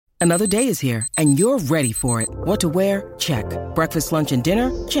Another day is here, and you're ready for it. What to wear? Check. Breakfast, lunch, and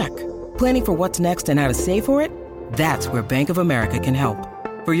dinner? Check. Planning for what's next and how to save for it? That's where Bank of America can help.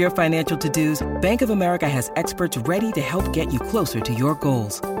 For your financial to-dos, Bank of America has experts ready to help get you closer to your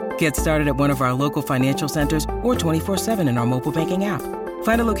goals. Get started at one of our local financial centers or 24/7 in our mobile banking app.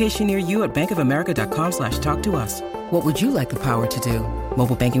 Find a location near you at bankofamerica.com/talktous. What would you like the power to do?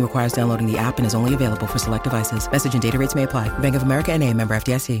 Mobile banking requires downloading the app and is only available for select devices. Message and data rates may apply. Bank of America N.A., member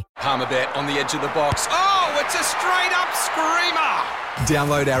FDIC. Palmerbet on the edge of the box. Oh, it's a straight-up screamer!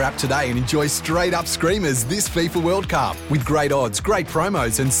 Download our app today and enjoy straight-up screamers this FIFA World Cup with great odds, great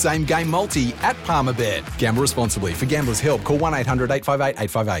promos and same-game multi at Palmerbet. Gamble responsibly. For Gamblers' Help, call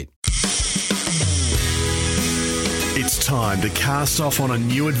 1-800-858-858. It's time to cast off on a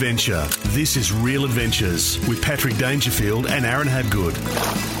new adventure. This is Real Adventures with Patrick Dangerfield and Aaron Habgood.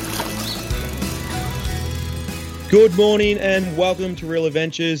 Good morning and welcome to Real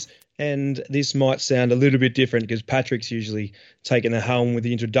Adventures. And this might sound a little bit different because Patrick's usually taking the helm with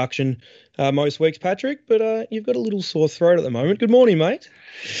the introduction most weeks, Patrick. But you've got a little sore throat at the moment. Good morning, mate.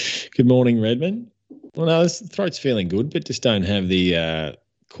 Good morning, Redmond. Well, no, the throat's feeling good, but just don't have the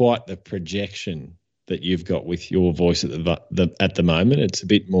quite the projection that you've got with your voice at the moment. It's a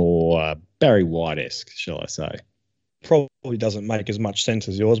bit more Barry White-esque, shall I say. Probably doesn't make as much sense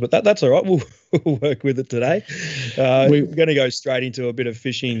as yours, but that's all right. We'll work with it today. We're going to go straight into a bit of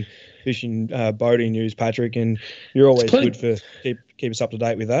fishing, boating news, Patrick, and you're always good for keep us up to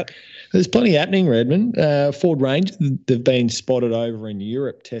date with that. There's plenty happening, Redmond. Ford Ranger, they've been spotted over in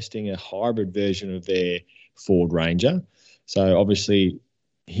Europe testing a hybrid version of their Ford Ranger. So obviously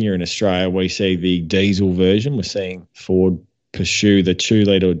here in Australia, we see the diesel version. We're seeing Ford pursue the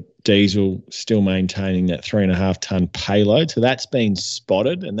 2-litre diesel, still maintaining that 3.5-tonne payload. So that's been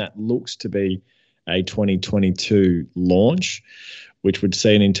spotted, and that looks to be a 2022 launch, which would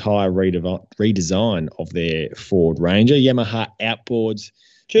see an entire redesign of their Ford Ranger. Yamaha outboards.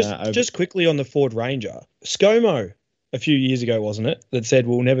 Just quickly on the Ford Ranger, ScoMo a few years ago, wasn't it, that said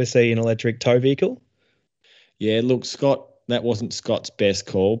we'll never see an electric tow vehicle? Yeah, look, Scott, that wasn't Scott's best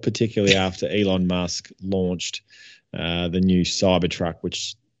call, particularly after Elon Musk launched the new Cybertruck,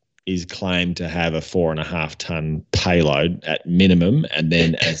 which is claimed to have a 4.5-tonne payload at minimum. And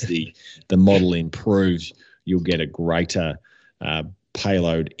then as the model improves, you'll get a greater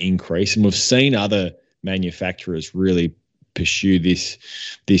payload increase. And we've seen other manufacturers really pursue this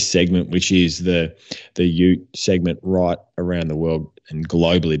segment, which is the ute segment right around the world and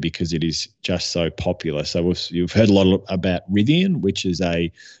globally, because it is just so popular. So you've heard a lot about Rivian, which is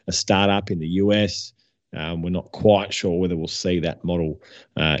a startup in the US. We're not quite sure whether we'll see that model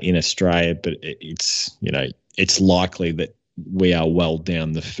in Australia, but it's likely that we are well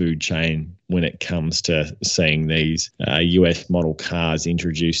down the food chain when it comes to seeing these US model cars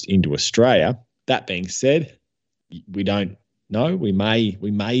introduced into Australia. That being said, we don't know. We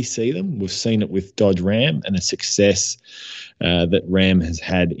may see them. We've seen it with Dodge Ram and the success that Ram has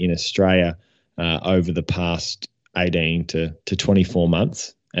had in Australia over the past 18 to 24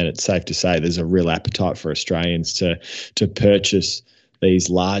 months. And it's safe to say there's a real appetite for Australians to purchase these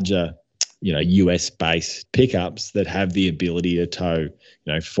larger, US-based pickups that have the ability to tow,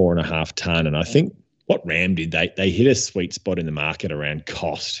 4.5 tonne. And I think what Ram did, they hit a sweet spot in the market around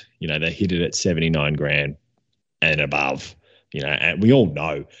cost. They hit it at $79,000 and above. And we all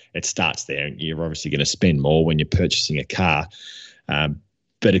know it starts there. You're obviously going to spend more when you're purchasing a car.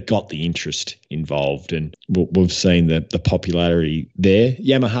 But it got the interest involved, and we've seen the popularity there.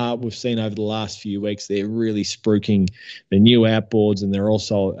 Yamaha, we've seen over the last few weeks, they're really spruiking the new outboards, and they're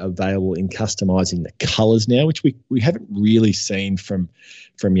also available in customising the colours now, which we haven't really seen from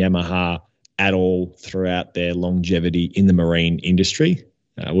Yamaha at all throughout their longevity in the marine industry.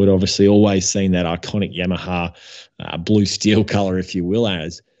 We'd obviously always seen that iconic Yamaha blue steel colour, if you will,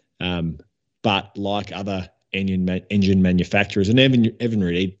 but like other engine manufacturers, and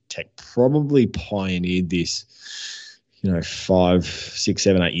Evinrude Tech probably pioneered this, 5, 6,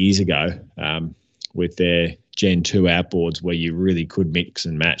 7, 8 years ago with their Gen 2 outboards, where you really could mix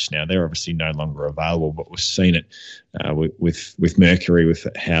and match. Now they're obviously no longer available, but we've seen it with Mercury, with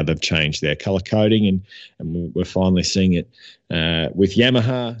how they've changed their colour coding, and we're finally seeing it with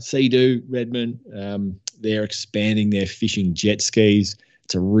Yamaha, Sea-Doo, Redmond. They're expanding their fishing jet skis.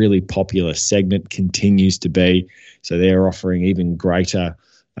 It's a really popular segment, continues to be. So they're offering even greater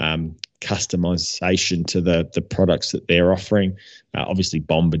customization to the products that they're offering. Obviously,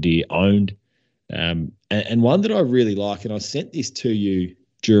 Bombardier owned. And one that I really like, and I sent this to you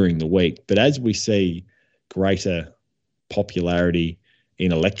during the week, but as we see greater popularity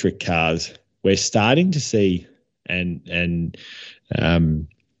in electric cars, we're starting to see and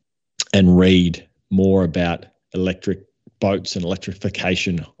and read more about electric boats and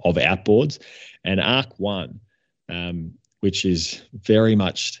electrification of outboards. And Arc One, which is very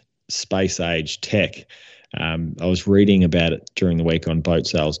much space age tech, I was reading about it during the week on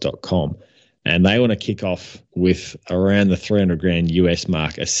boatsales.com, and they want to kick off with around the $300,000 US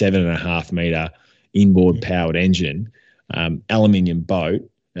mark, a 7.5 meter inboard powered engine, aluminium boat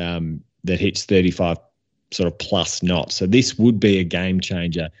that hits 35 sort of plus knots. So this would be a game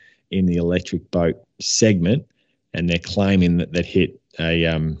changer in the electric boat segment, and they're claiming that hit a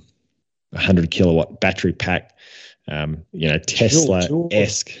 100 kilowatt battery pack,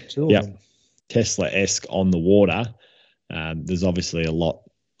 Tesla-esque. Yep, Tesla-esque on the water. There's obviously a lot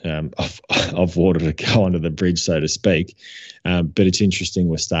of water to go under the bridge, so to speak. But it's interesting.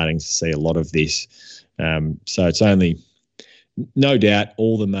 We're starting to see a lot of this. So it's only, no doubt,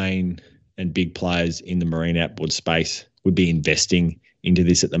 all the main and big players in the marine outboard space would be investing into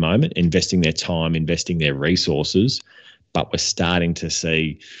this at the moment, investing their time, investing their resources. But we're starting to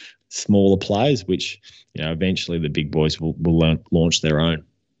see smaller players, which, eventually the big boys will launch their own.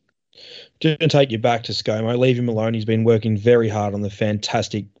 Just to take you back to ScoMo, leave him alone. He's been working very hard on the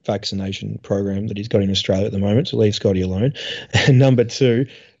fantastic vaccination program that he's got in Australia at the moment, so leave Scotty alone. And number two,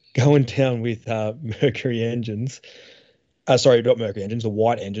 going down with Mercury engines. Sorry, not Mercury engines, the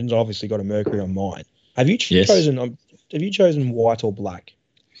white engines. I obviously got a Mercury on mine. Have you chosen white or black?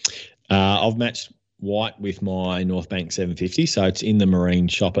 I've matched white with my Northbank 750, so it's in the marine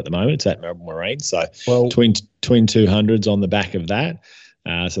shop at the moment. It's at Melbourne Marine, so twin 200s on the back of that.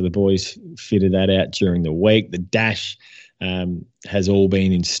 So the boys fitted that out during the week. The dash has all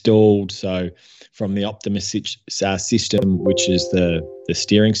been installed. So from the Optimus system, which is the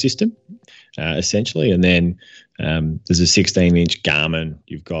steering system, essentially, and then there's a 16-inch Garmin.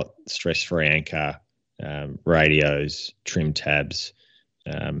 You've got stress-free anchor, radios, trim tabs,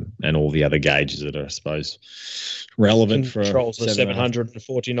 and all the other gauges that are, I suppose, relevant for controls the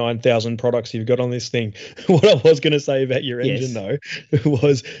 749,000 products you've got on this thing. What I was going to say about your engine, though,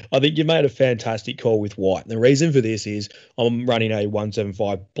 was I think you made a fantastic call with white. And the reason for this is I'm running a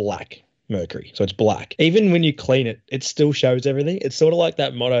 175 black Mercury, so it's black. Even when you clean it, it still shows everything. It's sort of like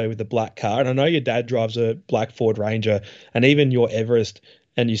that motto with the black car. And I know your dad drives a black Ford Ranger, and even your Everest,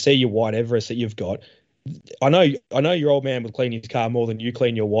 and you see your white Everest that you've got. I know your old man would clean his car more than you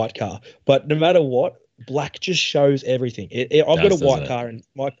clean your white car, but no matter what, black just shows everything. I've got a white car, and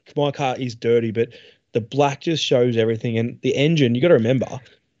my car is dirty, but the black just shows everything. And the engine, you got to remember,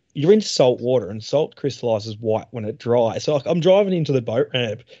 you're in salt water, and salt crystallizes white when it dries. So I'm driving into the boat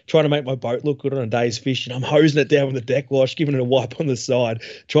ramp, trying to make my boat look good on a day's fishing. I'm hosing it down with a deck wash, giving it a wipe on the side,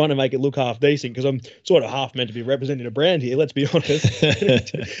 trying to make it look half decent, because I'm sort of half meant to be representing a brand here, let's be honest.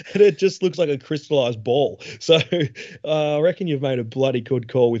 And it just looks like a crystallized ball. So I reckon you've made a bloody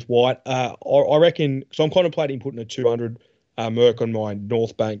good call with white. I reckon, so I'm contemplating putting a 200 Merc on my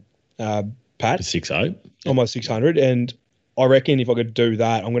Northbank Pat. 6.0. On my 600, and I reckon if I could do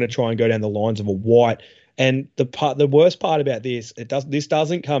that, I'm going to try and go down the lines of a white. And the worst part about this, it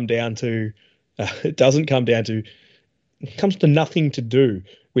doesn't come down to it comes to nothing to do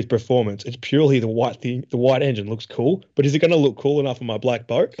with performance. It's purely the white thing. The white engine looks cool, but is it going to look cool enough on my black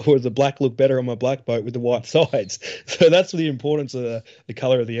boat, or does the black look better on my black boat with the white sides? So that's the importance of the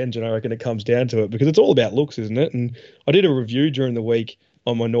color of the engine. I reckon it comes down to it, because it's all about looks, isn't it? And I did a review during the week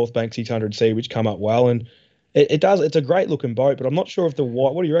on my Northbank 600C, which come up well, and it does. It's a great looking boat, but I'm not sure if the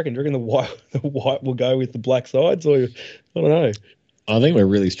white. What do you reckon? Do you reckon the white will go with the black sides, or I don't know? I think we're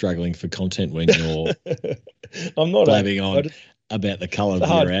really struggling for content when you're I'm not blabbing on about the colour of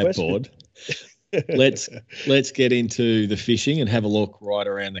your outboard. Let's get into the fishing and have a look right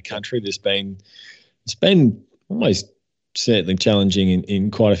around the country. It's been almost certainly challenging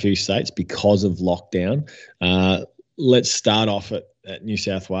in quite a few states because of lockdown. Let's start off at New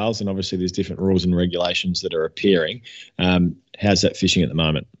South Wales, and obviously there's different rules and regulations that are appearing. How's that fishing at the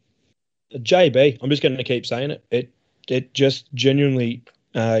moment? JB, I'm just going to keep saying it. It just genuinely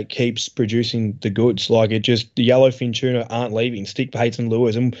keeps producing the goods. Like, the yellowfin tuna aren't leaving, stick baits and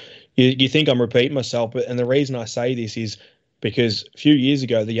lures. And you think I'm repeating myself, and the reason I say this is because a few years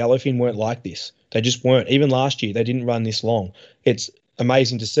ago, the yellowfin weren't like this. They just weren't. Even last year, they didn't run this long. It's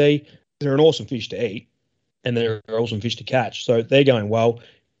amazing to see. They're an awesome fish to eat, and they're awesome fish to catch. So they're going well.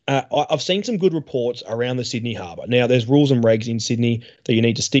 I've seen some good reports around the Sydney harbour. Now, there's rules and regs in Sydney that you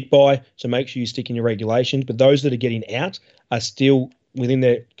need to stick by, so make sure you stick in your regulations. But those that are getting out are still within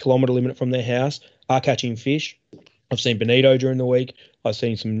their kilometre limit from their house, are catching fish. I've seen bonito during the week. I've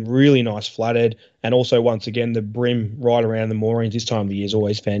seen some really nice flathead. And also, once again, the brim right around the moorings this time of the year is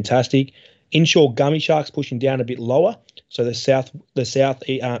always fantastic. Inshore gummy sharks pushing down a bit lower. So the southeast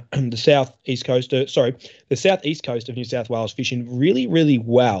coast of New South Wales fishing really, really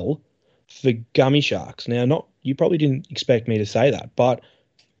well for gummy sharks. Now, you probably didn't expect me to say that, but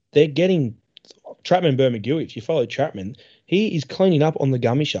they're getting Trapman Bermagui. If you follow Trapman, he is cleaning up on the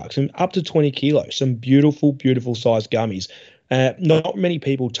gummy sharks and up to 20 kilos. Some beautiful, beautiful sized gummies. Not many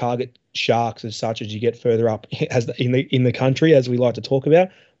people target sharks as such as you get further up as in the country, as we like to talk about.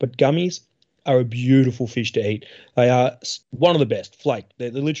 But gummies are a beautiful fish to eat. They are one of the best. Flake.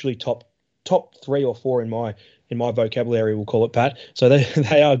 They're literally top 3 or 4 in my vocabulary, we'll call it, Pat. So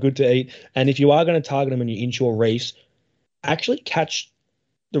they are good to eat. And if you are going to target them in your inshore reefs, actually catch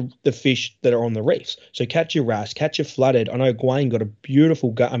the fish that are on the reefs. So catch your wrasse, catch your flathead. I know Gwaine got a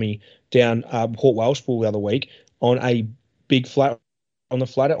beautiful gummy down Port Welshpool the other week on a big on a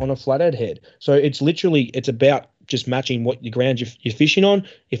flathead head. So it's about just matching what your ground you're fishing on.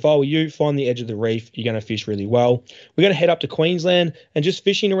 If I were you, find the edge of the reef. You're going to fish really well. We're going to head up to Queensland and just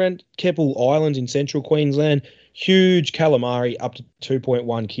fishing around Keppel Islands in central Queensland. Huge calamari up to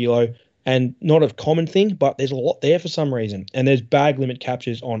 2.1 kilo. And not a common thing, but there's a lot there for some reason. And there's bag limit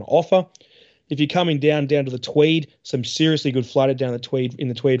captures on offer. If you're coming down to the Tweed, some seriously good flathead down the Tweed in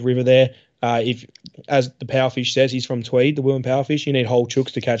the Tweed River there. If, as the powerfish says, he's from Tweed, the William powerfish, you need whole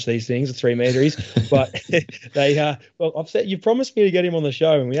chooks to catch these things, the 3 metres. But I've said you promised me to get him on the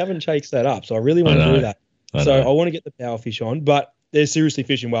show, and we haven't chased that up. So I really want to do that. I want to get the powerfish on, but they're seriously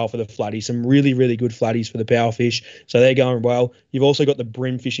fishing well for the flatties. Some really, really good flatties for the powerfish. So they're going well. You've also got the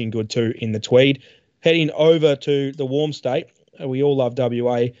brim fishing good too in the Tweed. Heading over to the warm state, we all love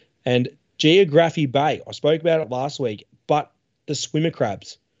WA, and Geography Bay. I spoke about it last week, but the swimmer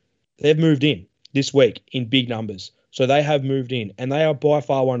crabs, they've moved in this week in big numbers. So they have moved in, and they are by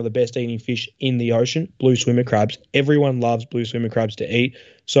far one of the best eating fish in the ocean, blue swimmer crabs. Everyone loves blue swimmer crabs to eat.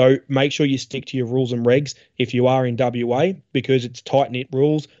 So make sure you stick to your rules and regs if you are in WA, because it's tight-knit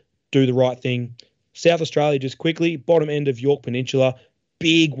rules. Do the right thing. South Australia, just quickly, bottom end of York Peninsula,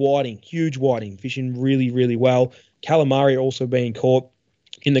 big whiting, huge whiting, fishing really, really well. Calamari also being caught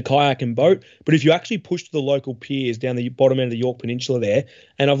in the kayak and boat. But if you actually push to the local piers down the bottom end of the York Peninsula there,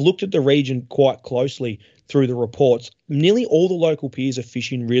 and I've looked at the region quite closely through the reports, nearly all the local piers are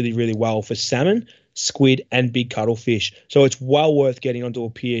fishing really, really well for salmon, squid, and big cuttlefish. So it's well worth getting onto a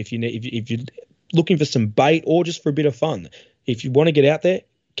pier if you're looking for some bait or just for a bit of fun. If you want to get out there,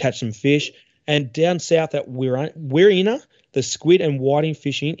 catch some fish. And down south at Wirina, the squid and whiting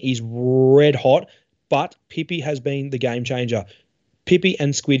fishing is red hot, but Pippi has been the game changer. Pippi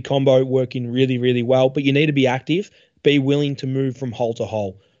and squid combo working really, really well, but you need to be active, be willing to move from hole to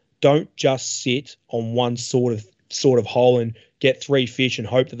hole. Don't just sit on one sort of hole and get 3 fish and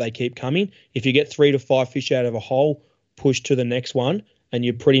hope that they keep coming. If you get 3 to 5 fish out of a hole, push to the next one, and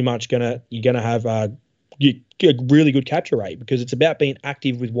you're pretty much gonna have a really good capture rate, because it's about being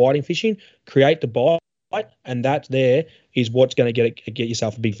active with whiting fishing, create the bite, and that there is what's going to get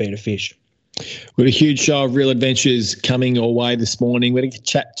yourself a big feed of fish. We've got a huge show of Real Adventures coming your way this morning. We're going to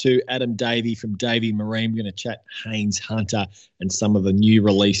chat to Adam Davey from Davey Marine. We're going to chat Haynes Hunter and some of the new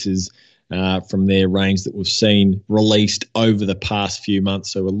releases from their range that we've seen released over the past few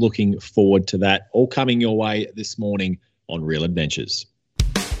months. So we're looking forward to that. All coming your way this morning on Real Adventures.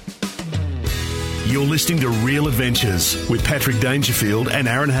 You're listening to Real Adventures with Patrick Dangerfield and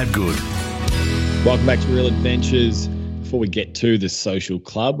Aaron Habgood. Welcome back to Real Adventures. Before we get to the social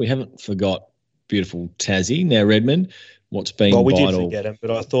club, we haven't forgot beautiful Tassie. Now, Redmond, what's been vital? Well, we did forget them,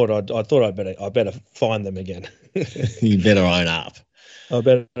 but I thought I better find them again. You better own up. I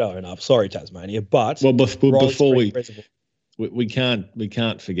better own up. Sorry, Tasmania, but before we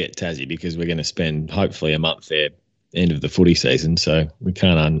can't forget Tassie, because we're going to spend hopefully a month there, end of the footy season. So we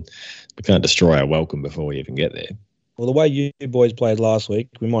can't destroy our welcome before we even get there. Well, the way you boys played last week,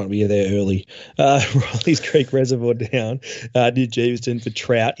 we might be there early. Riley's Creek Reservoir down near Jeeveston for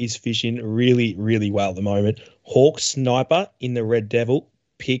trout is fishing really, really well at the moment. Hawk Sniper in the Red Devil,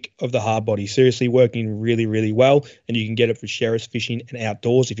 pick of the hard body. Seriously working really, really well, and you can get it for sheriff's fishing and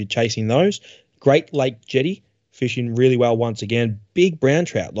outdoors if you're chasing those. Great Lake Jetty fishing really well once again. Big brown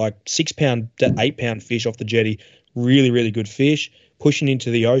trout, like 6 pound to 8 pound fish off the jetty. Really, really good fish pushing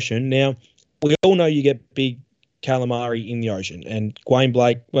into the ocean. Now, we all know you get big calamari in the ocean, and Gwaine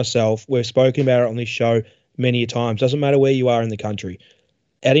Blake, myself, we've spoken about it on this show many a times. Doesn't matter where you are in the country.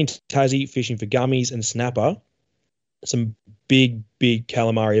 Out in Tassie, fishing for gummies and snapper, some big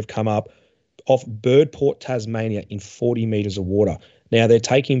calamari have come up off Birdport, Tasmania, in 40 metres of water. Now, they're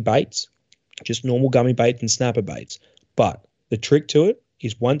taking baits, just normal gummy baits and snapper baits, but the trick to it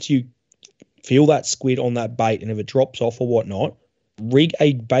is once you feel that squid on that bait, and if it drops off or whatnot, rig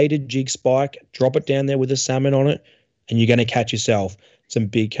a baited jig spike, drop it down there with a salmon on it, and you're going to catch yourself some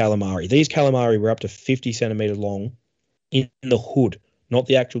big calamari. These calamari were up to 50 centimeters long in the hood, not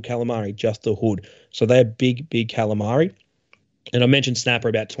the actual calamari, just the hood. So they're big, big calamari. And I mentioned snapper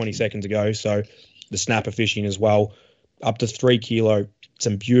about 20 seconds ago, so the snapper fishing as well, up to 3 kilo,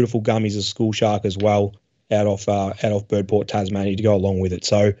 some beautiful gummies of school shark as well out of Birdport, Tasmania to go along with it.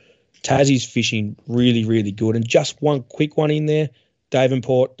 So Tassie's fishing really, really good. And just one quick one in there,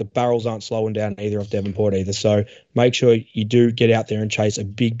 Devonport, the barrels aren't slowing down either off Devonport either. So make sure you do get out there and chase a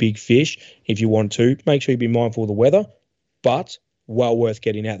big, big fish if you want to. Make sure you be mindful of the weather, but well worth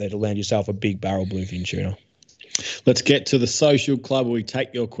getting out there to land yourself a big barrel bluefin tuna. Let's get to the social club. We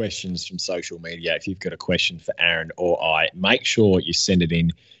take your questions from social media. If you've got a question for Aaron or I, make sure you send it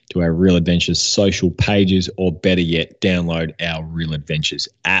in to our Real Adventures social pages, or better yet, download our Real Adventures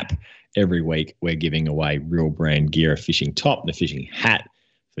app. Every week, we're giving away Real brand gear, a fishing top and a fishing hat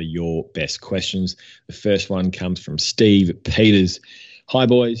for your best questions. The first one comes from Steve Peters. Hi,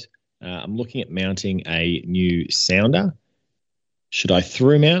 boys. I'm looking at mounting a new sounder. Should I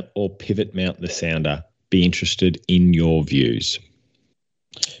through mount or pivot mount the sounder? Be interested in your views.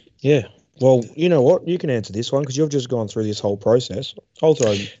 Yeah. Well, you know what? You can answer this one because you've just gone through this whole process. I'll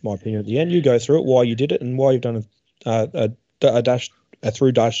throw my opinion at the end. You go through it, why you did it, and why you've done a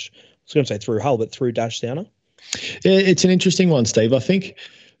through dash. I was going to say through hull, but through dash sounder. Yeah, it's an interesting one, Steve. I think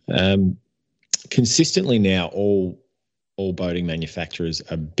consistently now all boating manufacturers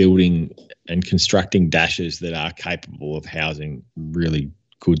are building and constructing dashes that are capable of housing really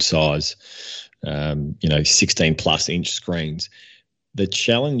good size, 16 plus inch screens. The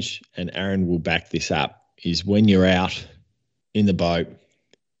challenge, and Aaron will back this up, is when you're out in the boat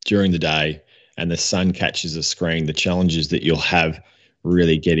during the day and the sun catches a screen, the challenge is that you'll have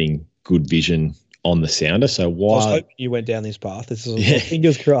really getting good vision on the sounder. So while I was hoping you went down this path, this is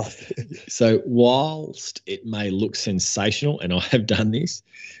fingers crossed. So whilst it may look sensational, and I have done this,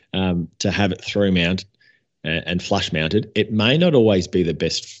 to have it through mount and flush mounted, it may not always be the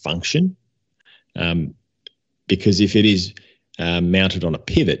best function, because if it is mounted on a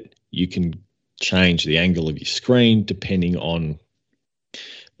pivot, you can change the angle of your screen depending on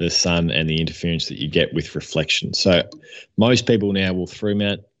the sun and the interference that you get with reflection. So most people now will through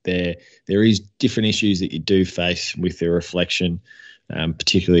mount. There is different issues that you do face with the reflection,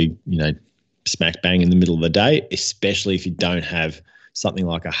 particularly, smack bang in the middle of the day, especially if you don't have something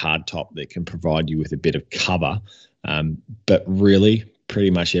like a hard top that can provide you with a bit of cover. But really,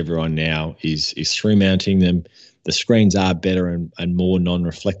 pretty much everyone now is through mounting them. The screens are better and more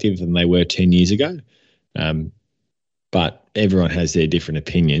non-reflective than they were 10 years ago. But everyone has their different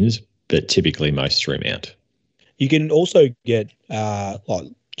opinions, but typically most through mount. You can also get like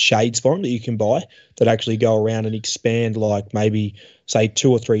shades for them that you can buy that actually go around and expand, like maybe say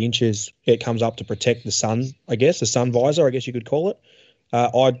 2 or 3 inches. It comes up to protect the sun, I guess, the sun visor, I guess you could call it.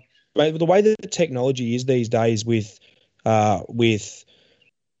 The way that the technology is these days with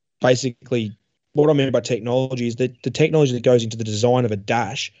basically what I mean by technology is that the technology that goes into the design of a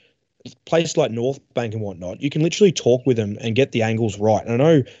dash, places like North Bank and whatnot, you can literally talk with them and get the angles right. And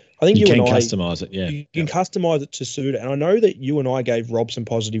I think you and I can customize it, yeah. You can customize it to suit it. And I know that you and I gave Rob some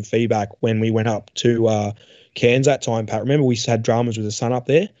positive feedback when we went up to Cairns that time, Pat. Remember we had dramas with the sun up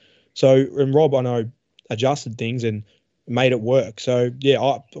there? So, and Rob, I know, adjusted things and made it work. So,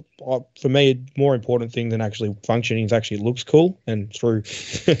 yeah, for me, a more important thing than actually functioning is actually it looks cool, and through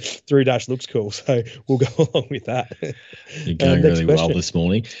dash looks cool. So we'll go along with that. You're going really well this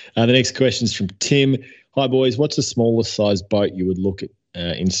morning. The next question is from Tim. Hi, boys. What's the smallest size boat you would look at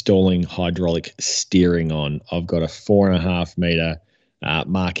installing hydraulic steering on? I've got a 4.5 metre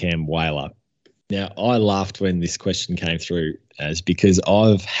Markham whaler. Now, I laughed when this question came through, as because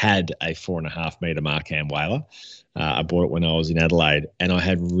I've had a 4.5 metre Markham whaler. I bought it when I was in Adelaide, and I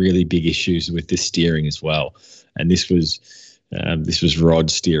had really big issues with the steering as well. And this was rod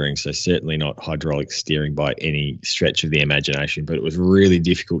steering, so certainly not hydraulic steering by any stretch of the imagination. But it was really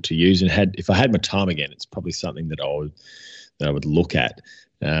difficult to use, and if I had my time again, it's probably something that I would look at.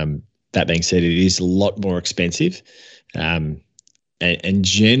 That being said, it is a lot more expensive. And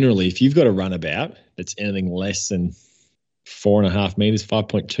generally, if you've got a runabout that's anything less than 4.5 meters,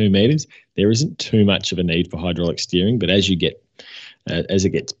 5.2 meters, there isn't too much of a need for hydraulic steering. But as it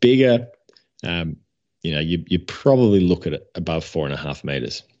gets bigger, you probably look at it above 4.5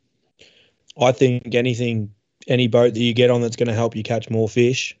 meters. I think any boat that you get on that's going to help you catch more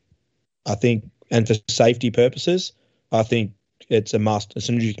fish, I think, and for safety purposes, I think it's a must. As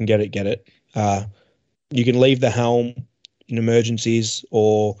soon as you can get it. You can leave the helm in emergencies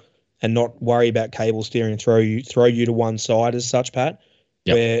or and not worry about cable steering and throw you to one side as such, Pat.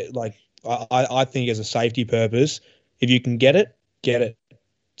 Yep. Where like I think as a safety purpose, if you can get it, get it.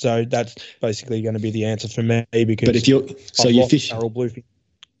 So that's basically going to be the answer for me because. But if you're fishing, bluefin.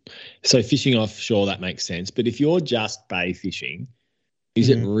 So fishing offshore, that makes sense. But if you're just bay fishing, is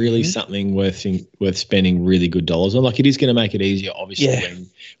it really something worth spending really good dollars on? Like it is going to make it easier, obviously,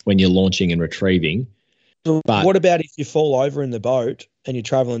 when you're launching and retrieving. But what about if you fall over in the boat and you're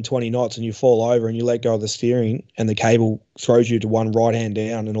traveling 20 knots and you fall over and you let go of the steering and the cable throws you to one right hand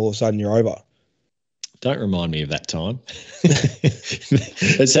down and all of a sudden you're over? Don't remind me of that time.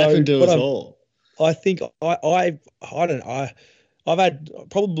 It's happened to us all. I think I've had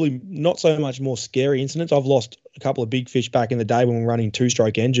probably not so much more scary incidents. I've lost a couple of big fish back in the day when we were running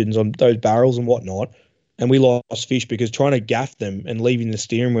 2-stroke engines on those barrels and whatnot, and we lost fish because trying to gaff them and leaving the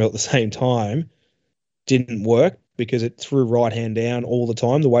steering wheel at the same time didn't work because it threw right hand down all the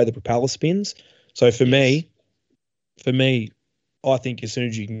time, the way the propeller spins. So for me, I think as soon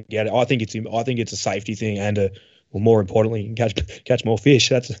as you can get it, I think it's a safety thing and more importantly, you can catch more fish.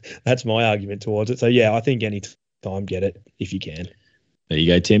 That's my argument towards it. So yeah, I think any time get it if you can. There you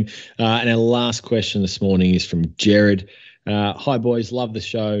go, Tim. And our last question this morning is from Jared. Hi boys, love the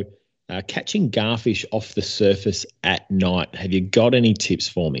show. Catching garfish off the surface at night. Have you got any tips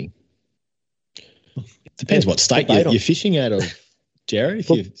for me? Depends what state you're fishing out of, Jared. If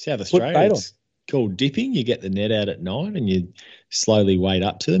you're South Australia, it's called dipping. You get the net out at night and you slowly wade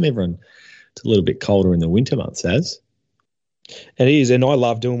up to them. It's a little bit colder in the winter months, as. It is, and I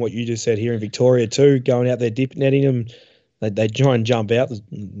love doing what you just said here in Victoria too, going out there dip netting them. They try and jump out,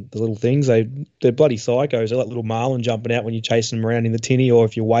 the little things. They're bloody psychos. They're like little marlin jumping out when you're chasing them around in the tinny or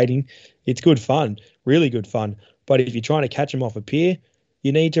if you're waiting. It's good fun, really good fun. But if you're trying to catch them off a pier,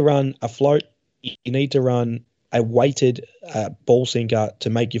 you need to run a float. You need to run a weighted ball sinker to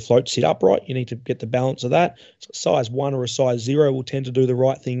make your float sit upright. You need to get the balance of that. So size 1 or a size 0 will tend to do the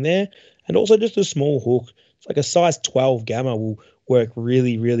right thing there. And also just a small hook. It's like a size 12 gamma will work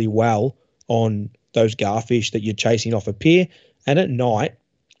really, really well on those garfish that you're chasing off a pier. And at night,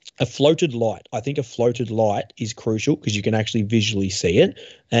 a floated light. I think a floated light is crucial because you can actually visually see it.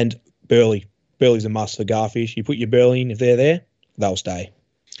 And burley. Burley's a must for garfish. You put your burley in, if they're there, they'll stay.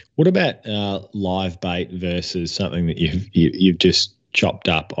 What about live bait versus something that you've just chopped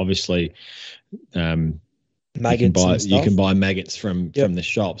up? Obviously, maggots. You can buy maggots from the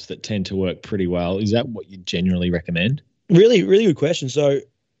shops that tend to work pretty well. Is that what you generally recommend? Really, really good question. So,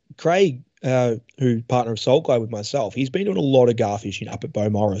 Craig, who partner of Salt Glow with myself, he's been doing a lot of garfishing up at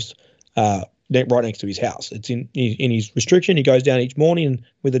Beaumaris, right next to his house. It's in his restriction. He goes down each morning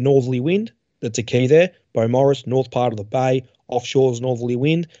with a northerly wind. That's a key there. Beaumaris, north part of the bay, offshore's northerly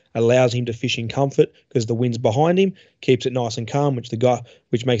wind allows him to fish in comfort because the wind's behind him, keeps it nice and calm,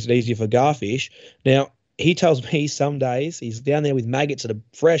 which makes it easier for garfish. Now, he tells me some days he's down there with maggots that are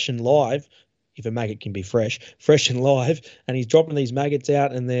fresh and live, if a maggot can be fresh and live, and he's dropping these maggots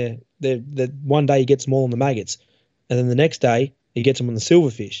out, and they're one day he gets them all on the maggots, and then the next day he gets them on the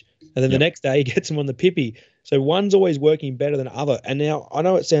silverfish, and then the next day he gets them on the pippy. So one's always working better than the other. And now I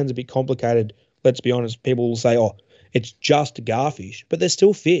know it sounds a bit complicated. Let's be honest. People will say, oh, it's just garfish, but they're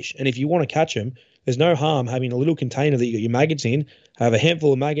still fish. And if you want to catch them, there's no harm having a little container that you got your maggots in, have a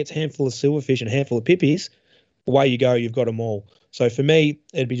handful of maggots, handful of silverfish, and a handful of pippies. Away you go, you've got them all. So for me,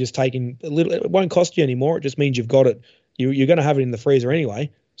 it'd be just taking a little. It won't cost you any more. It just means you've got it. You're going to have it in the freezer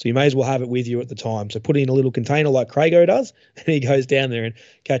anyway, so you may as well have it with you at the time. So put it in a little container like Crago does, and he goes down there and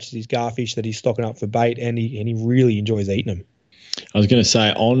catches his garfish that he's stocking up for bait, and he really enjoys eating them. I was going to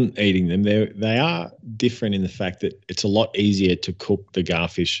say, on eating them, they are different in the fact that it's a lot easier to cook the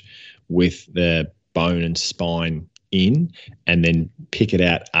garfish with the bone and spine in and then pick it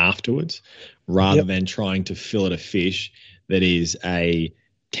out afterwards, rather than trying to fillet a fish that is a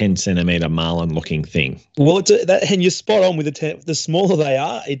 10 centimetre marlin looking thing. Well, and you're spot on with the smaller they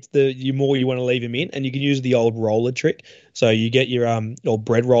are, it's the more you want to leave them in, and you can use the old roller trick. So you get your old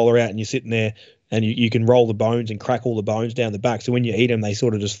bread roller out and you're sitting there and you can roll the bones and crack all the bones down the back. So when you eat them, they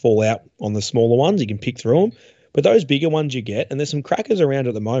sort of just fall out on the smaller ones. You can pick through them. But those bigger ones you get, and there's some crackers around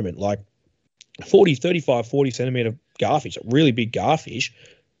at the moment, like 40 centimetre garfish, a really big garfish,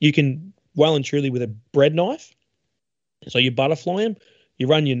 you can well and truly with a bread knife. So you butterfly them, you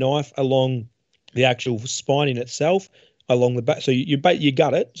run your knife along the actual spine in itself, along the back. So you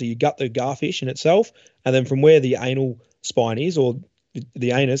gut it, so you gut the garfish in itself, and then from where the anal spine is, or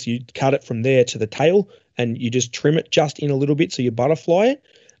the anus, you cut it from there to the tail, and you just trim it just in a little bit, so you butterfly it,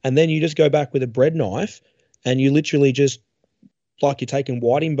 and then you just go back with a bread knife, and you literally just, like you're taking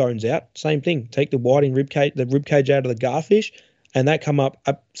whiting bones out, same thing. Take the whiting rib cage out of the garfish, and that come up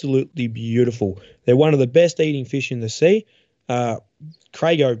absolutely beautiful. They're one of the best eating fish in the sea.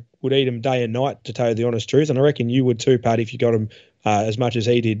 Craigo would eat them day and night, to tell you the honest truth, and I reckon you would too, Pat, if you got them as much as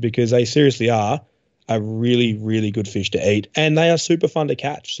he did, because they seriously are a really, really good fish to eat, and they are super fun to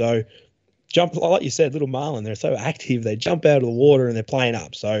catch. So jump, like you said, little marlin, they're so active. They jump out of the water and they're playing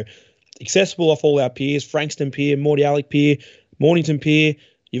up. So accessible off all our piers, Frankston Pier, Mordialloc Pier, Mornington Pier.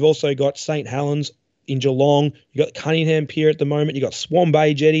 You've also got St. Helens in Geelong. You've got Cunningham Pier at the moment. You've got Swan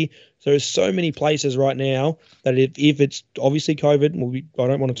Bay Jetty. So there's so many places right now that if it's obviously COVID, I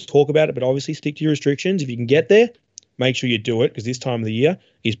don't want to talk about it, but obviously stick to your restrictions. If you can get there, make sure you do it, because this time of the year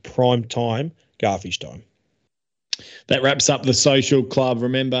is prime time garfish time. That wraps up the social club.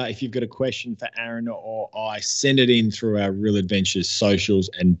 Remember, if you've got a question for Aaron or I, send it in through our Real Adventures socials,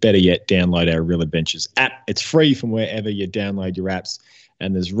 and better yet, download our Real Adventures app. It's free from wherever you download your apps,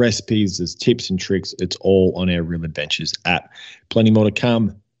 and there's recipes, there's tips and tricks. It's all on our Real Adventures app. Plenty more to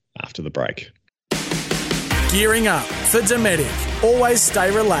come after the break. Gearing up for Dometic. Always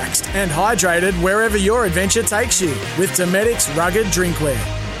stay relaxed and hydrated wherever your adventure takes you with Dometic's rugged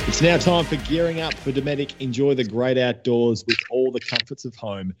drinkware. It's now time for Gearing Up for Dometic. Enjoy the great outdoors with all the comforts of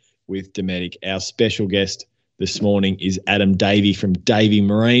home with Dometic. Our special guest this morning is Adam Davey from Davey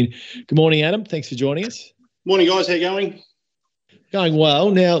Marine. Good morning, Adam. Thanks for joining us. Morning, guys. How you going? Going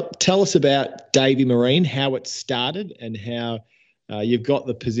well. Now, tell us about Davey Marine, how it started and how you've got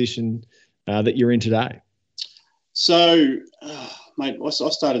the position that you're in today. So, mate, I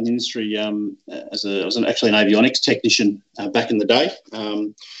started in the industry I was actually an avionics technician back in the day,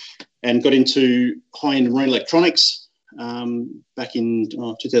 and got into high-end marine electronics back in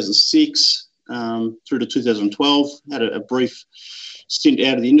 2006 through to 2012. Had a brief stint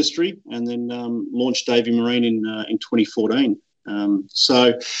out of the industry, and then launched Davey Marine in 2014.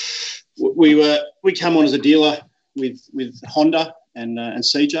 So we come on as a dealer with Honda and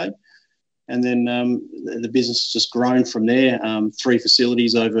CJ. And then the business has just grown from there. 3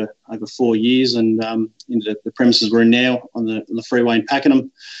 facilities over 4 years, and into the premises we're in now on the freeway in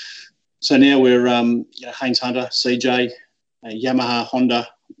Pakenham. So now we're Haynes Hunter, CJ, Yamaha, Honda.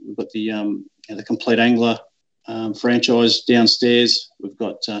 We've got the Complete Angler franchise downstairs. We've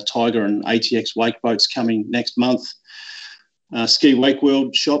got Tiger and ATX wake boats coming next month. Ski Wake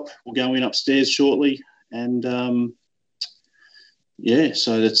World shop will go in upstairs shortly, and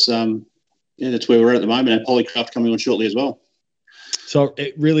so that's. That's where we're at the moment, and Polycraft coming on shortly as well. So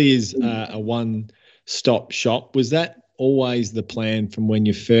it really is a one-stop shop. Was that always the plan from when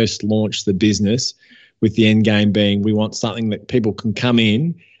you first launched the business, with the end game being we want something that people can come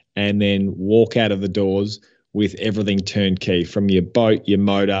in and then walk out of the doors with everything turnkey, from your boat, your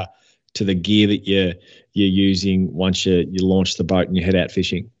motor, to the gear that you're using once you launch the boat and you head out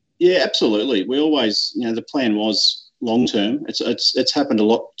fishing? Yeah, absolutely. We always, the plan was long-term. It's happened a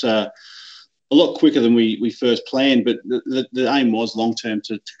lot quicker than we first planned, but the aim was long-term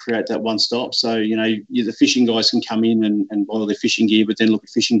to create that one-stop. So, the fishing guys can come in and buy all their fishing gear, but then look at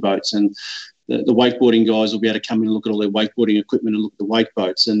fishing boats, and the wakeboarding guys will be able to come in and look at all their wakeboarding equipment and look at the wake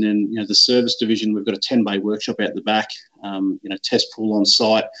boats. And then, the service division, we've got a 10-bay workshop out the back, test pool on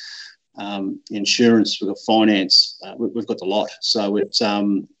site, insurance, we've got finance, we've got the lot. So it's,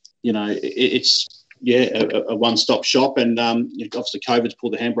 it's, a one-stop shop, and obviously COVID's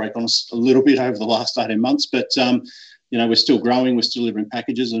pulled the handbrake on us a little bit over the last 18 months, but we're still growing, we're still delivering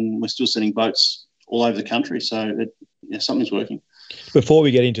packages, and we're still sending boats all over the country. So something's working. Before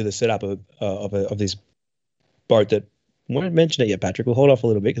we get into the setup of this boat, that I won't mention it yet, Patrick, we'll hold off a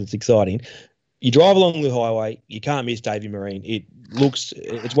little bit because it's exciting. You drive along the highway, you can't miss Davey Marine.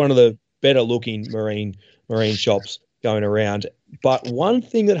 It's one of the better looking marine shops going around. But one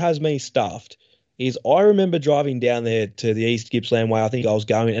thing that has me stuffed is I remember driving down there to the East Gippsland Way, I think I was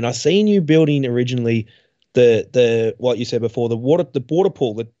going, and I seen you building originally the what you said before, the water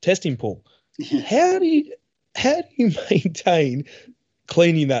pool, the testing pool. Yeah. How do you maintain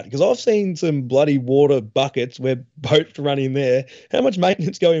cleaning that? Because I've seen some bloody water buckets where boats run in there. How much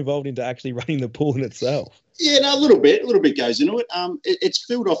maintenance go involved into actually running the pool in itself? Yeah, no, a little bit goes into it. It's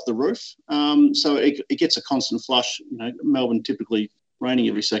filled off the roof, so it gets a constant flush. Melbourne typically raining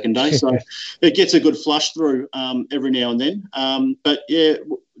every second day, so it gets a good flush through every now and then. But yeah,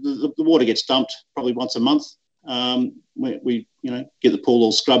 the water gets dumped probably once a month. We get the pool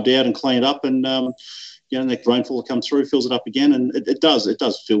all scrubbed out and cleaned up, and the rainfall will come through, fills it up again, and it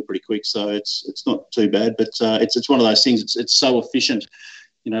does fill pretty quick. So it's not too bad, but it's one of those things. It's so efficient.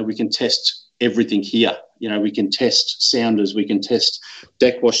 We can test everything here. We can test sounders, we can test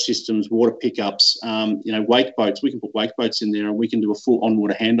deck wash systems, water pickups, wake boats. We can put wake boats in there, and we can do a full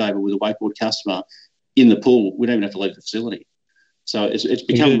on-water handover with a wakeboard customer in the pool. We don't even have to leave the facility. So it's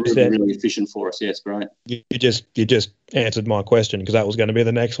become really, really efficient for us. Yeah, it's great. You just answered my question, because that was going to be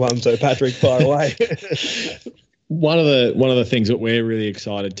the next one. So Patrick, fire away. One of the things that we're really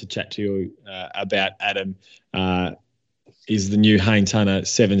excited to chat to you about, Adam, is the new Haynes Hunter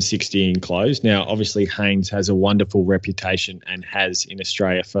 760 enclosed. Now, obviously, Haynes has a wonderful reputation and has in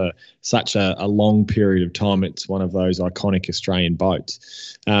Australia for such a long period of time. It's one of those iconic Australian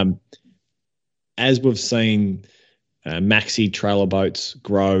boats. As we've seen maxi trailer boats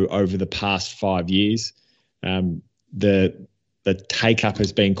grow over the past 5 years, the take-up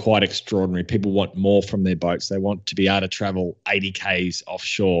has been quite extraordinary. People want more from their boats. They want to be able to travel 80 Ks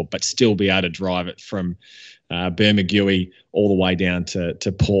offshore, but still be able to drive it from Bermagui all the way down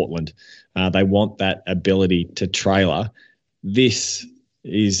to Portland. They want that ability to trailer. This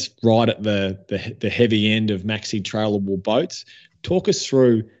is right at the heavy end of maxi trailable boats. Talk us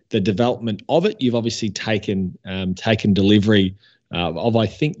through the development of it. You've obviously taken delivery of, I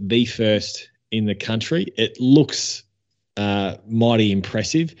think, the first in the country. It looks mighty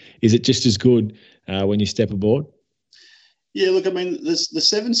impressive. Is it just as good when you step aboard? Yeah, look, I mean, the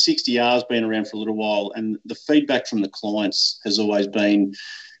 760R has been around for a little while, and the feedback from the clients has always been,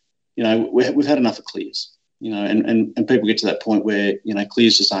 we've had enough of clears, and people get to that point where,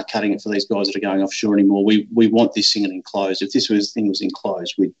 clears just aren't cutting it for these guys that are going offshore anymore. We want this thing enclosed. If this thing was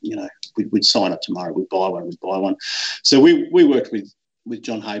enclosed, we'd sign up tomorrow. We'd buy one. So we worked with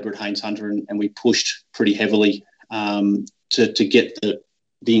John Haber at Haynes Hunter, and we pushed pretty heavily to get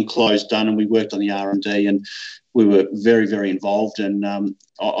the enclosed done, and we worked on the R&D, and we were very, very involved. And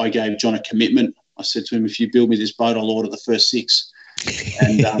I gave John a commitment. I said to him, if you build me this boat, I'll order the first 6.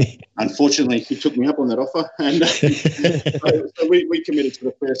 And unfortunately, he took me up on that offer. And so we committed to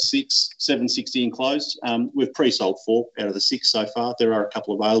the first 6 760 enclosed. We've pre-sold 4 out of the 6 so far. There are a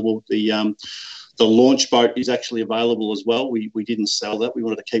couple available. The launch boat is actually available as well. We didn't sell that. We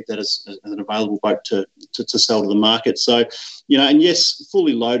wanted to keep that as an available boat to sell to the market. So, and yes,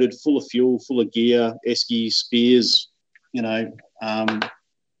 fully loaded, full of fuel, full of gear, esky, spears,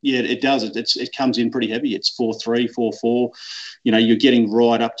 it does. It comes in pretty heavy. It's 4.3, 4.4. You're getting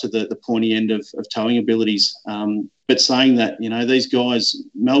right up to the pointy end of towing abilities. But saying that, these guys,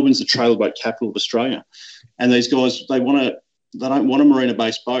 Melbourne's the trailer boat capital of Australia, and these guys, they don't want a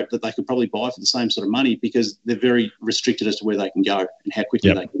marina-based boat that they could probably buy for the same sort of money, because they're very restricted as to where they can go and how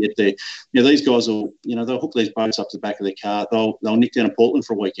quickly they can get there. These guys will, they'll hook these boats up to the back of their car. They'll nick down to Portland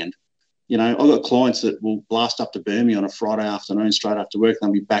for a weekend. I've got clients that will blast up to Burmie on a Friday afternoon straight after work, and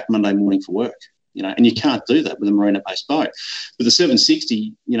they'll be back Monday morning for work. And you can't do that with a marina-based boat. With the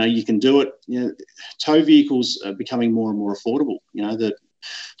 760, you can do it. Tow vehicles are becoming more and more affordable. The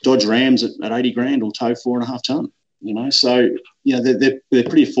Dodge Rams at 80 grand will tow 4.5 tonne. So they're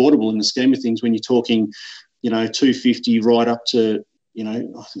pretty affordable in the scheme of things when you're talking, 250 right up to, I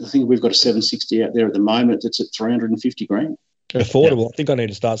think we've got a 760 out there at the moment that's at 350 grand. Affordable. I think I need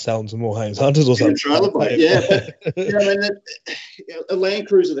to start selling some more Haynes Hunters or something. Trailer boat, yeah. But, a Land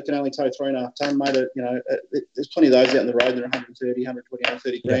Cruiser that can only tow 3.5 tonne, mate. There's plenty of those out on the road. They're 130, 120,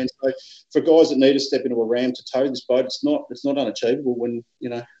 130 grand. So for guys that need to step into a Ram to tow this boat, it's not unachievable when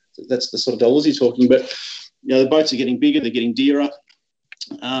that's the sort of dollars you're talking. But the boats are getting bigger, they're getting dearer,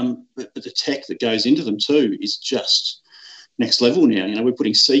 but the tech that goes into them too is just next level now. We're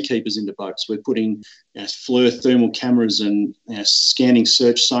putting Seakeepers into boats. We're putting FLIR thermal cameras and scanning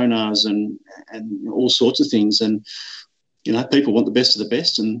search sonars and all sorts of things. And, people want the best of the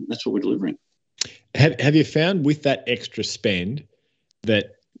best, and that's what we're delivering. Have you found with that extra spend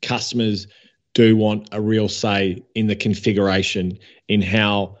that customers do want a real say in the configuration, in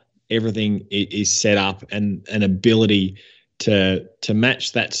how everything is set up, and an ability to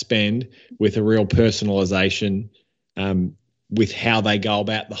match that spend with a real personalisation with how they go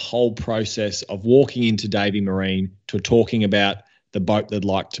about the whole process of walking into Davey Marine, to talking about the boat they'd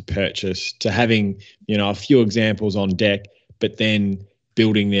like to purchase, to having, a few examples on deck, but then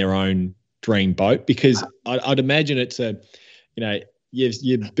building their own dream boat? Because I'd imagine it's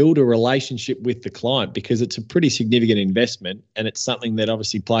you build a relationship with the client, because it's a pretty significant investment, and it's something that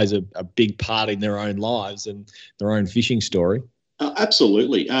obviously plays a big part in their own lives and their own fishing story.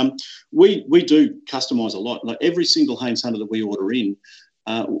 Absolutely. We do customise a lot. Like every single Haynes Hunter that we order in,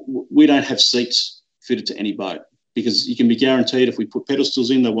 we don't have seats fitted to any boat, because you can be guaranteed if we put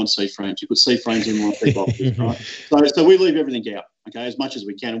pedestals in, they want C-frames. You put C-frames in, they want boxes, right? So we leave everything out, okay, as much as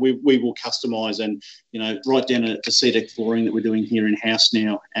we can. We will customise, and, right down to C-deck flooring that we're doing here in-house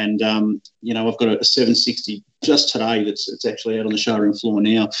now. And, I've got a 760 just today that's actually out on the showroom floor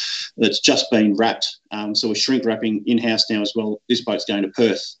now, that's just been wrapped. So we're shrink wrapping in-house now as well. This boat's going to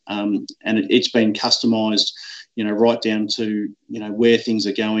Perth, and it's been customised, right down to, where things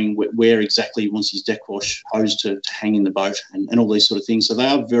are going, where exactly he wants his deck wash hose to hang in the boat and all these sort of things. So they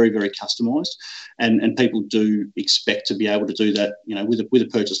are very, very customised, and people do expect to be able to do that, with a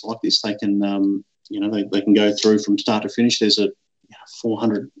purchase like this. They can, they can go through from start to finish. There's a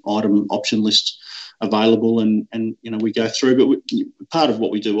 400 item option list available, and we go through. But part of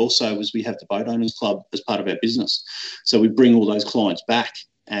what we do also is we have the Boat Owners Club as part of our business. So we bring all those clients back,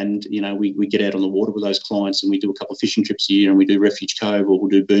 and we get out on the water with those clients, and we do a couple of fishing trips a year, and we do Refuge Cove, or we'll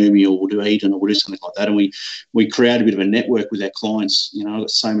do Boomy, or we'll do Eden, or we'll do something like that. And we create a bit of a network with our clients. I've got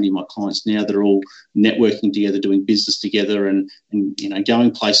so many of my clients now that are all networking together, doing business together, and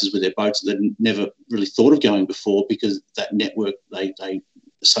going places with their boats that they'd never really thought of going before, because that network, they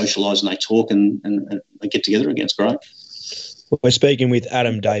socialise and they talk and they get together again. It's great. We're speaking with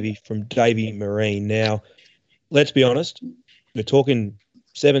Adam Davey from Davey Marine. Now, let's be honest, we're talking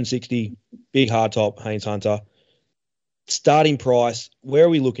 760, big hardtop, Haynes Hunter. Starting price, where are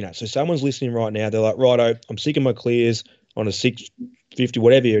we looking at? So someone's listening right now, they're like, righto, I'm sick of my clears on a 650,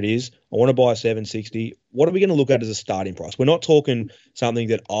 whatever it is. I want to buy a 760. What are we going to look at as a starting price? We're not talking something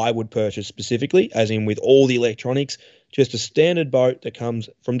that I would purchase specifically, as in with all the electronics, just a standard boat that comes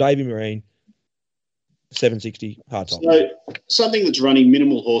from Davey Marine, 760 hardtop. So something that's running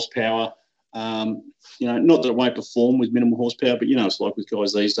minimal horsepower, not that it won't perform with minimal horsepower, but, it's like with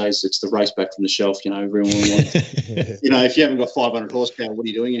guys these days, it's the race back from the shelf, everyone wants, if you haven't got 500 horsepower, what are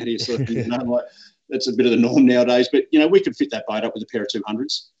you doing? How do you sort of, that's a bit of the norm nowadays. But, we could fit that boat up with a pair of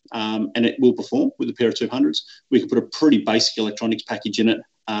 200s, and it will perform with a pair of 200s. We could put a pretty basic electronics package in it,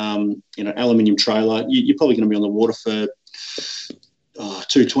 aluminium trailer. You're probably going to be on the water for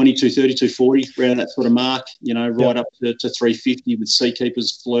 220, 230, 240, around that sort of mark, right up to 350 with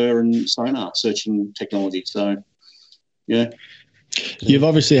Seakeepers, FLIR and sonar searching technology. So, yeah. You've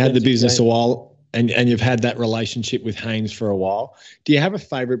obviously had the business a while, and you've had that relationship with Haynes for a while. Do you have a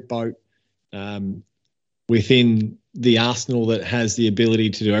favourite boat within the arsenal that has the ability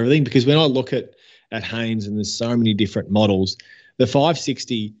to do everything? Because when I look at Haynes, and there's so many different models, the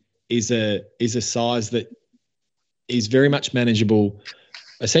 560 is a size that is very much manageable,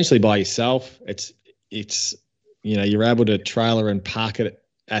 essentially by yourself. It's you're able to trailer and park it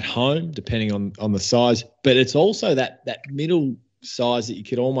at home depending on the size, but it's also that middle size that you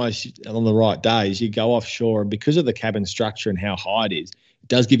could almost, on the right days, you go offshore, and because of the cabin structure and how high it is, it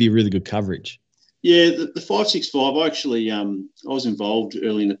does give you really good coverage. Yeah, the 565, I actually I was involved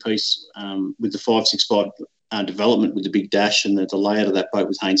early in the piece with the 565 development with the big dash and the layout of that boat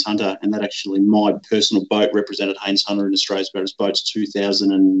with Haynes Hunter, and that actually, my personal boat represented Haynes Hunter in Australia's Greatest Boats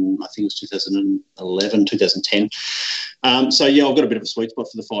 2011, 2010. So, yeah, I've got a bit of a sweet spot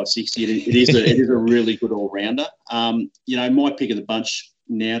for the 560. It is a really good all-rounder. My pick of the bunch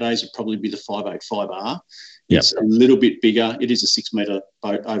nowadays would probably be the 585R. It's a little bit bigger. It is a 6 metre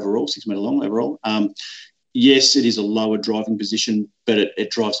boat overall, 6 metre long overall. Yes, it is a lower driving position, but it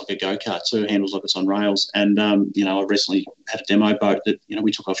drives like a go-kart too, handles like it's on rails. And, I recently had a demo boat that,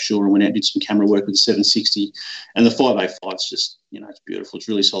 we took offshore and went out and did some camera work with the 760. And the 585 is just, it's beautiful. It's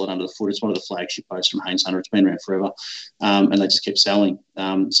really solid under the foot. It's one of the flagship boats from Haynes Hunter. It's been around forever. And they just kept selling.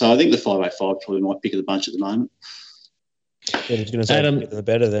 So I think the 585 is probably my pick of the bunch at the moment. Yeah, I was going to say Adam, the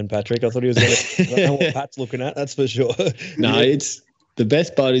better than Patrick. I thought he was going to. I don't know what Pat's looking at. That's for sure. No, it's the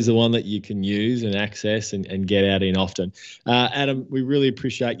best boat is the one that you can use and access and get out in often. Adam, we really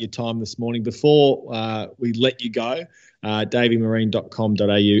appreciate your time this morning. Before we let you go,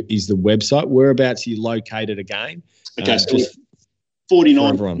 daveymarine.com.au is the website. Whereabouts are you located again? Okay, so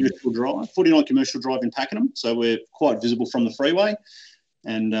 49 Commercial Drive in Pakenham. So we're quite visible from the freeway.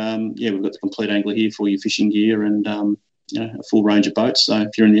 And, we've got the complete angler here for all your fishing gear and, a full range of boats. So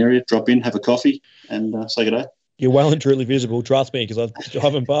if you're in the area, drop in, have a coffee and say good day. You're well and truly visible. Trust me, because I've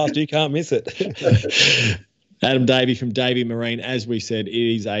driven past. You can't miss it. Adam Davey from Davey Marine. As we said,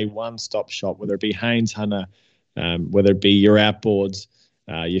 it is a one-stop shop, whether it be Haynes Hunter, whether it be your outboards,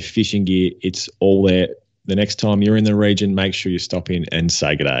 your fishing gear, it's all there. The next time you're in the region, make sure you stop in and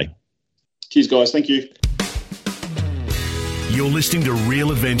say good day. Cheers, guys. Thank you. You're listening to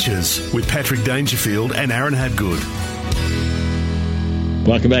Real Adventures with Patrick Dangerfield and Aaron Habgood.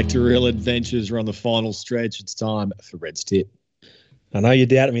 Welcome back to Real Adventures. We're on the final stretch. It's time for Red's Tip. I know you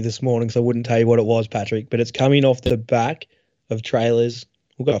doubted me this morning, so I wouldn't tell you what it was, Patrick, but it's coming off the back of trailers.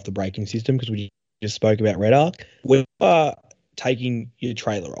 We'll go off the braking system because we just spoke about Red Arc. We are taking your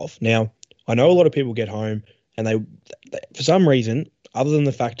trailer off. Now, I know a lot of people get home and they for some reason, other than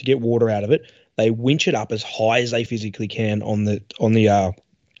the fact to get water out of it, they winch it up as high as they physically can on the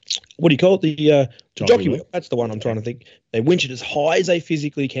what do you call it? The jockey wheel. That's the one I'm trying to think. They winch it as high as they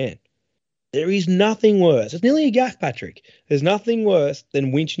physically can. There is nothing worse. It's nearly a gaff, Patrick. There's nothing worse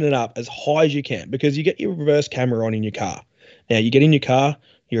than winching it up as high as you can because you get your reverse camera on in your car. Now, you get in your car,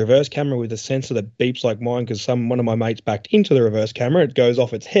 your reverse camera with a sensor that beeps like mine because one of my mates backed into the reverse camera. It goes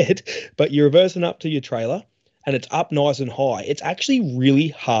off its head, but you're reversing up to your trailer and it's up nice and high. It's actually really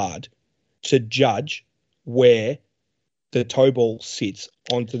hard to judge where the tow ball sits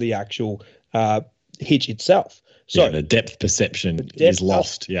onto the actual hitch itself. So the depth perception is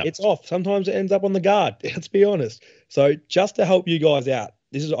lost. Yeah, it's off. Sometimes it ends up on the guard. Let's be honest. So just to help you guys out,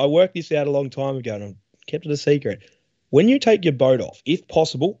 I worked this out a long time ago and I kept it a secret. When you take your boat off, if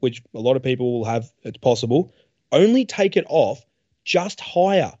possible, which a lot of people will have, it's possible, only take it off just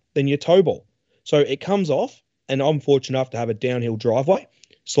higher than your tow ball. So it comes off, and I'm fortunate enough to have a downhill driveway,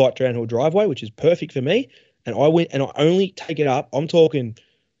 slight downhill driveway, which is perfect for me. And I went and I only take it up. I'm talking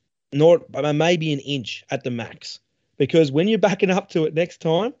maybe an inch at the max, because when you're backing up to it next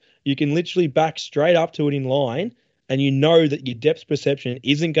time, you can literally back straight up to it in line, and you know that your depth perception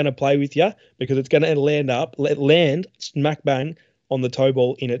isn't going to play with you because it's going to land smack bang on the tow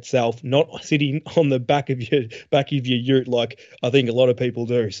ball in itself, not sitting on the back of your ute like I think a lot of people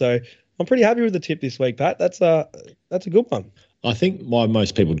do. So I'm pretty happy with the tip this week, Pat. That's a good one. I think why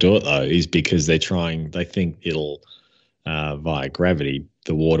most people do it though is because they think it'll via gravity,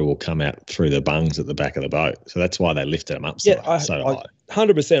 the water will come out through the bungs at the back of the boat. So that's why they lifted them up so high.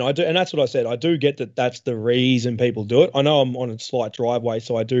 100%. I do, and that's what I said. I do get that that's the reason people do it. I know I'm on a slight driveway,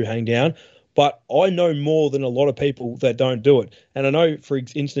 so I do hang down, but I know more than a lot of people that don't do it. And I know, for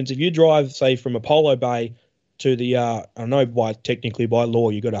instance, if you drive, say, from Apollo Bay to the, I know technically by law,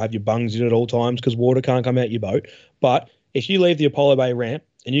 you've got to have your bungs in at all times because water can't come out your boat. But if you leave the Apollo Bay ramp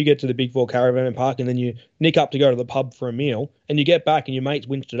and you get to the Big Four Caravan Park and then you nick up to go to the pub for a meal and you get back and your mate's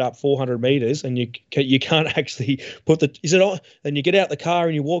winched it up 400 metres and you can't actually then you get out the car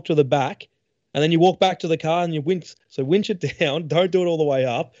and you walk to the back and then you walk back to the car and you winch it down. Don't do it all the way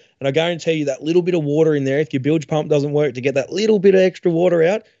up. And I guarantee you that little bit of water in there, if your bilge pump doesn't work to get that little bit of extra water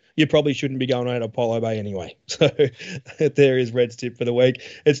out, you probably shouldn't be going out to Apollo Bay anyway. So there is Red's tip for the week.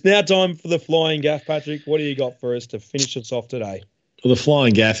 It's now time for the flying gaff, Patrick. What do you got for us to finish us off today? Well, the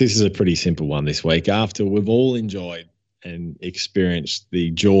flying gaff, this is a pretty simple one this week. After we've all enjoyed and experienced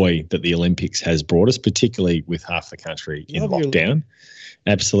the joy that the Olympics has brought us, particularly with half the country in lockdown.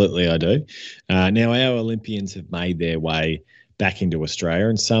 Absolutely, I do. Now, our Olympians have made their way back into Australia,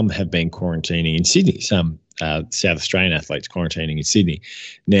 and some have been quarantining in Sydney, some South Australian athletes quarantining in Sydney.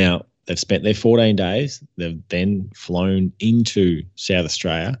 Now, they've spent their 14 days. They've then flown into South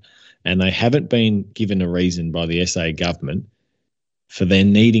Australia, and they haven't been given a reason by the SA government for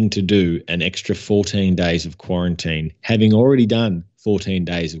then needing to do an extra 14 days of quarantine, having already done 14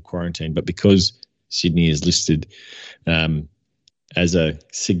 days of quarantine. But because Sydney is listed as a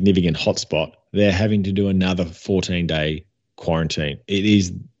significant hotspot, they're having to do another 14-day quarantine. It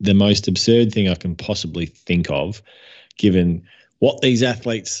is the most absurd thing I can possibly think of, given what these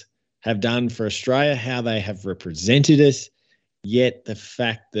athletes have done for Australia, how they have represented us, yet the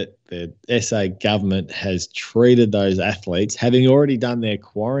fact that the SA government has treated those athletes, having already done their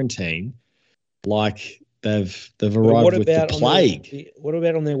quarantine, like they've arrived with the plague. What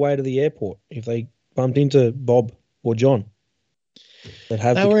about on their way to the airport if they bumped into Bob or John?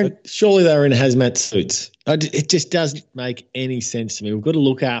 Surely they were in hazmat suits. It just doesn't make any sense to me. We've got to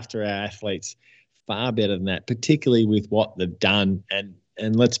look after our athletes far better than that, particularly with what they've done.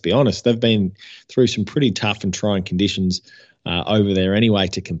 And let's be honest, they've been through some pretty tough and trying conditions over there anyway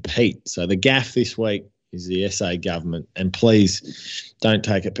to compete. So the gaff this week is the SA government. And please don't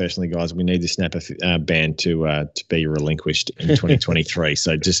take it personally, guys. We need the snapper ban to be relinquished in 2023.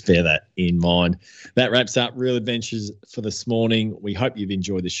 So just bear that in mind. That wraps up Real Adventures for this morning. We hope you've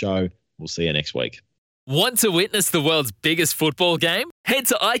enjoyed the show. We'll see you next week. Want to witness the world's biggest football game? Head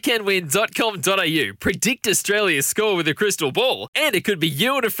to iCanWin.com.au, predict Australia's score with a crystal ball, and it could be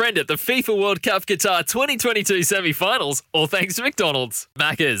you and a friend at the FIFA World Cup Qatar 2022 semi-finals, all thanks to McDonald's.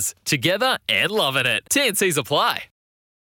 Maccas, together and loving it. TNCs apply.